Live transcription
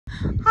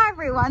Hi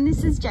everyone,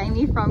 this is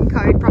Jamie from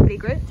Code Property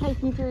Group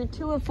taking you through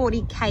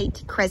 240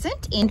 Kate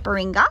Crescent in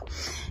Baringa.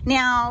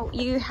 Now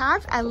you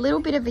have a little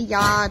bit of a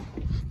yard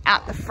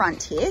out the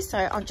front here, so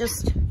I'll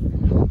just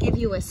give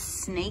you a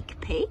sneak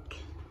peek.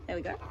 There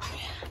we go.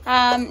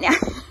 Now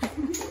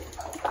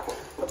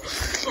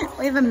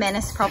we have a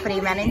menace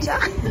property manager.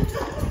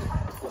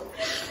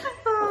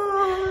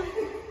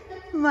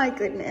 My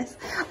goodness.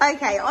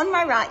 Okay, on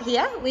my right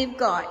here, we've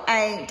got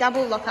a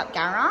double lock-up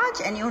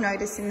garage, and you'll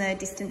notice in the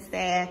distance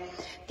there,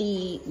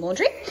 the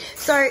laundry.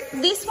 So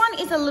this one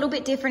is a little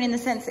bit different in the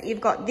sense that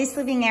you've got this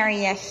living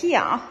area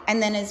here,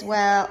 and then as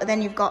well,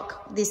 then you've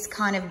got this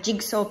kind of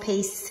jigsaw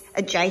piece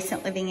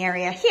adjacent living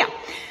area here.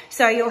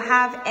 So you'll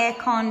have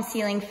aircon,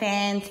 ceiling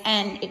fans,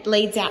 and it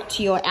leads out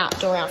to your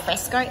outdoor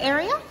alfresco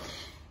area.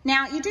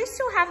 Now, you do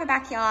still have a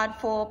backyard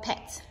for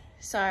pets,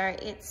 so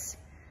it's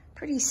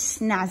pretty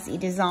snazzy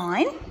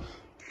design.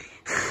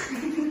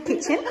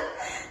 Kitchen.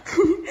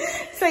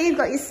 So you've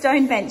got your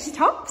stone bench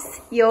tops,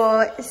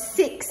 your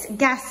 6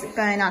 gas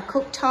burner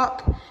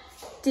cooktop,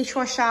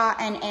 dishwasher,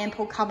 and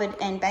ample cupboard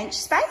and bench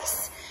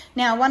space.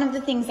 Now, one of the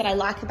things that I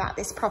like about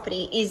this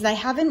property is they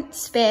haven't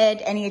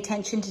spared any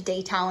attention to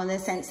detail in the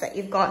sense that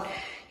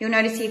you'll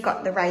notice you've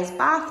got the raised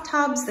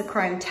bathtubs, the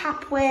chrome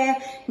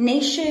tapware,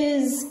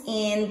 niches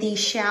in the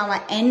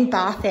shower and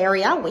bath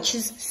area, which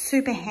is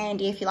super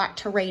handy if you like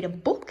to read a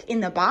book in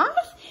the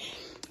bath.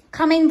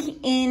 Coming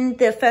in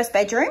the first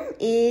bedroom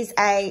is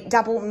a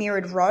double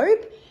mirrored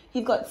robe.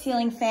 You've got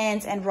ceiling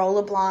fans and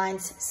roller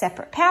blinds,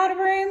 separate powder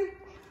room,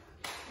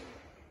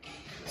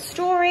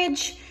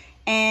 storage,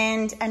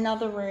 and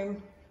another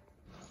room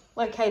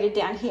located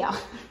down here.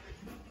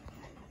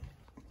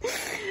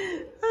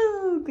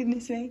 Oh,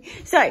 goodness me.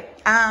 So,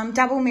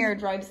 double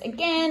mirrored robes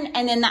again,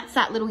 and then that's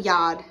that little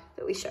yard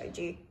that we showed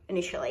you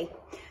initially.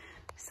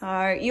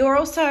 So you've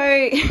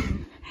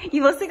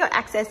also got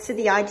access to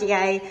the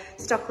IGA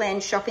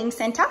Stockland Shopping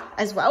Centre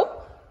as well.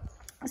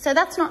 So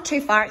that's not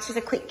too far, it's just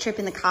a quick trip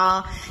in the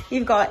car.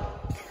 You've got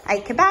a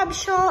kebab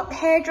shop,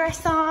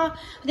 hairdresser, I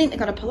think they've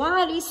got a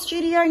Pilates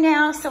studio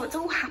now, so it's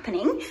all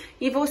happening.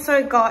 You've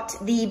also got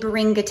the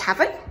Baringa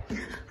Tavern,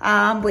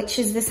 which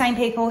is the same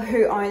people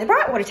who own the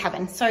Brightwater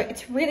Tavern. So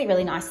it's really,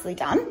 really nicely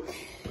done.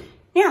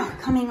 Now,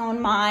 coming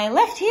on my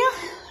left here,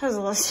 there's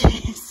a lot of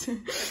stairs,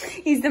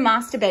 is the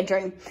master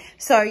bedroom.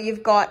 So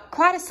you've got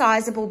quite a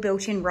sizable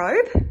built-in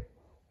robe,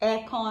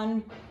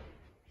 aircon,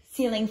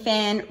 ceiling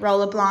fan,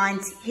 roller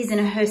blinds, his and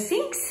her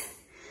sinks,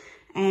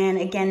 and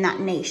again, that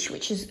niche,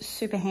 which is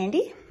super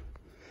handy.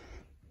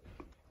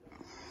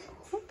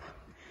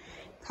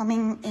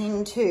 Coming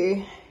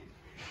into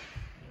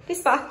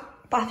this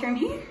bathroom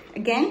here,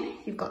 again,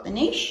 you've got the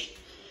niche,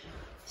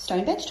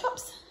 stone bench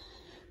tops,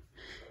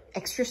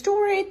 extra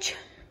storage,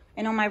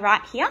 and on my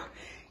right here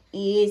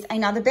is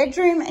another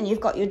bedroom, and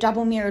you've got your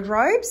double mirrored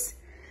robes,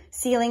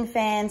 ceiling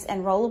fans,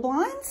 and roller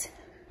blinds.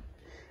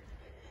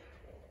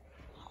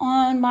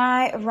 On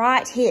my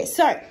right here,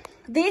 so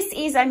this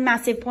is a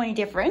massive point of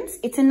difference.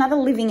 It's another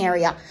living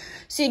area,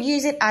 so you'd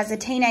use it as a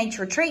teenage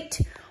retreat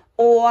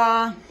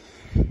or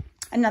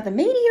another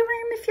media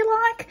room if you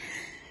like.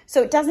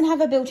 So it doesn't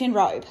have a built-in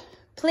robe.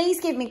 Please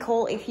give me a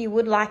call if you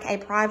would like a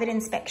private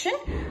inspection,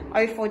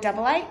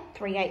 0488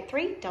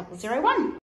 383 001.